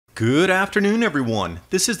Good afternoon, everyone.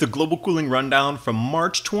 This is the Global Cooling Rundown from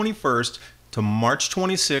March 21st to March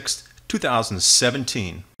 26th,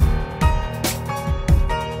 2017.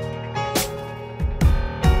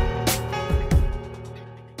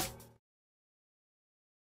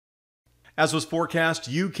 As was forecast,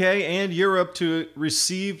 UK and Europe to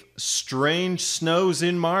receive strange snows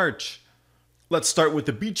in March. Let's start with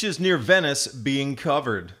the beaches near Venice being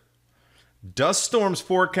covered. Dust storms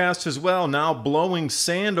forecast as well, now blowing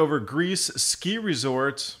sand over Greece ski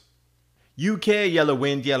resorts. UK, yellow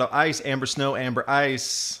wind, yellow ice, amber snow, amber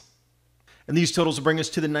ice. And these totals will bring us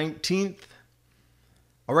to the 19th.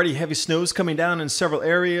 Already heavy snows coming down in several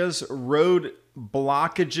areas, road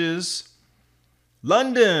blockages.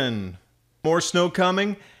 London, more snow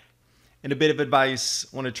coming. And a bit of advice,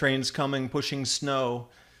 when a train's coming pushing snow,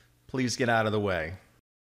 please get out of the way.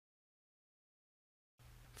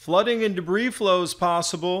 Flooding and debris flows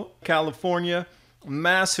possible. California,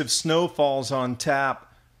 massive snowfalls on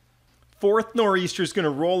tap. Fourth nor'easter is going to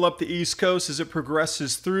roll up the East Coast as it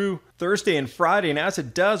progresses through Thursday and Friday. And as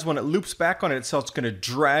it does, when it loops back on itself, it's going to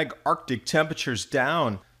drag Arctic temperatures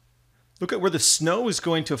down. Look at where the snow is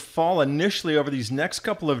going to fall initially over these next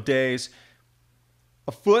couple of days.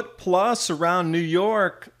 A foot plus around New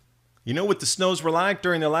York. You know what the snows were like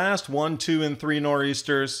during the last 1, 2, and 3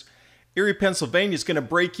 nor'easters. Erie, Pennsylvania is going to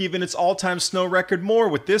break even its all-time snow record more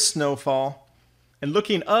with this snowfall. And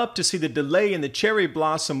looking up to see the delay in the cherry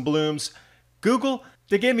blossom blooms, Google,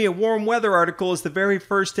 they gave me a warm weather article as the very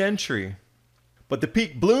first entry. But the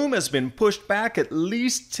peak bloom has been pushed back at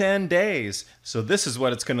least 10 days. So this is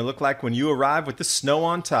what it's going to look like when you arrive with the snow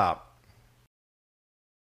on top.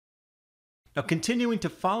 Now, continuing to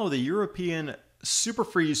follow the European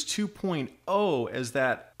Superfreeze 2.0 as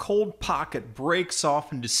that cold pocket breaks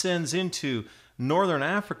off and descends into northern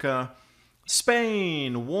Africa.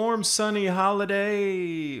 Spain, warm sunny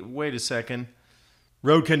holiday. Wait a second.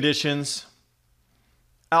 Road conditions.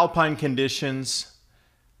 Alpine conditions.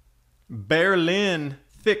 Berlin,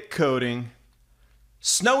 thick coating.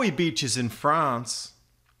 Snowy beaches in France.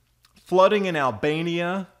 Flooding in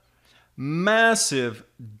Albania. Massive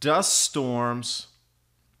dust storms.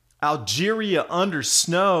 Algeria under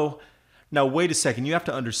snow. Now wait a second, you have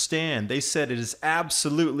to understand. They said it is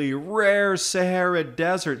absolutely rare Sahara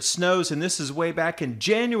Desert snows, and this is way back in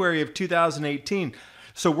January of 2018.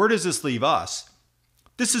 So where does this leave us?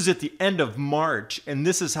 This is at the end of March, and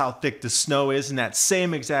this is how thick the snow is in that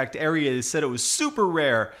same exact area. They said it was super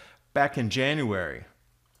rare back in January.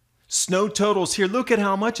 Snow totals here. Look at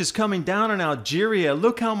how much is coming down in Algeria.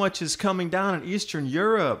 Look how much is coming down in Eastern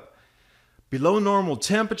Europe. Below normal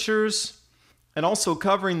temperatures, and also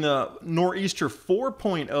covering the nor'easter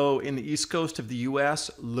 4.0 in the east coast of the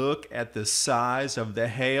U.S. Look at the size of the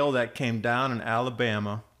hail that came down in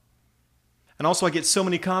Alabama. And also I get so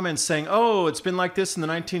many comments saying, oh, it's been like this in the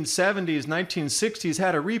 1970s, 1960s,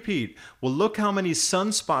 had a repeat. Well, look how many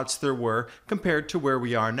sunspots there were compared to where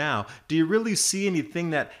we are now. Do you really see anything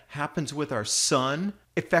that happens with our sun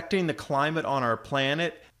affecting the climate on our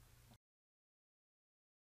planet?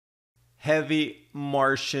 Heavy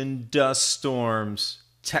Martian dust storms,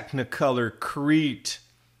 Technicolor Crete,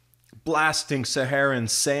 blasting Saharan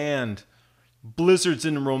sand, blizzards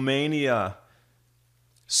in Romania,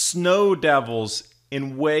 snow devils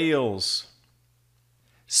in Wales,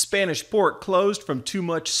 Spanish port closed from too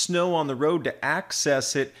much snow on the road to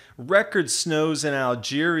access it, record snows in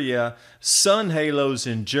Algeria, sun halos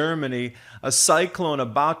in Germany, a cyclone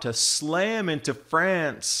about to slam into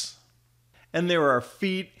France, and there are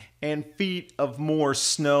feet and feet of more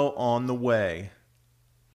snow on the way.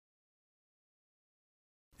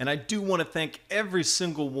 And I do want to thank every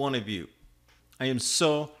single one of you. I am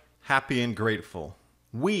so happy and grateful.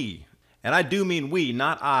 We, and I do mean we,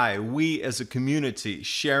 not I, we as a community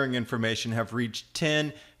sharing information have reached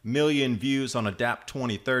 10 million views on Adapt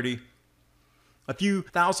 2030. A few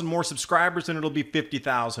thousand more subscribers and it'll be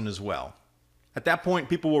 50,000 as well. At that point,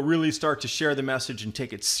 people will really start to share the message and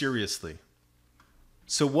take it seriously.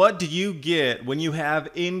 So what do you get when you have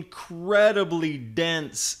incredibly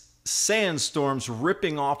dense sandstorms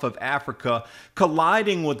ripping off of Africa,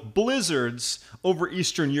 colliding with blizzards over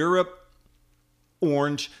Eastern Europe?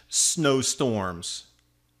 Orange snowstorms.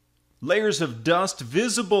 Layers of dust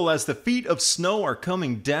visible as the feet of snow are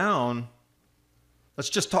coming down. Let's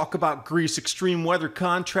just talk about Greece. Extreme weather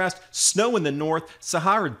contrast. Snow in the north,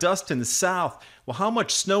 Sahara dust in the south. Well, how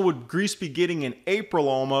much snow would Greece be getting in April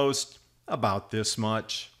almost? About this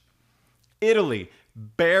much. Italy,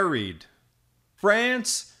 buried.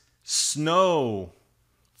 France, snow.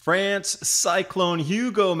 France, Cyclone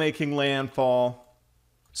Hugo making landfall.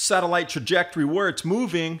 Satellite trajectory where it's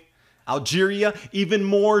moving. Algeria, even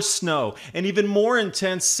more snow and even more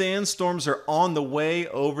intense sandstorms are on the way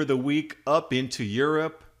over the week up into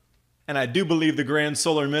Europe. And I do believe the grand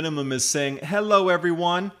solar minimum is saying, hello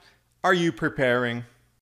everyone, are you preparing?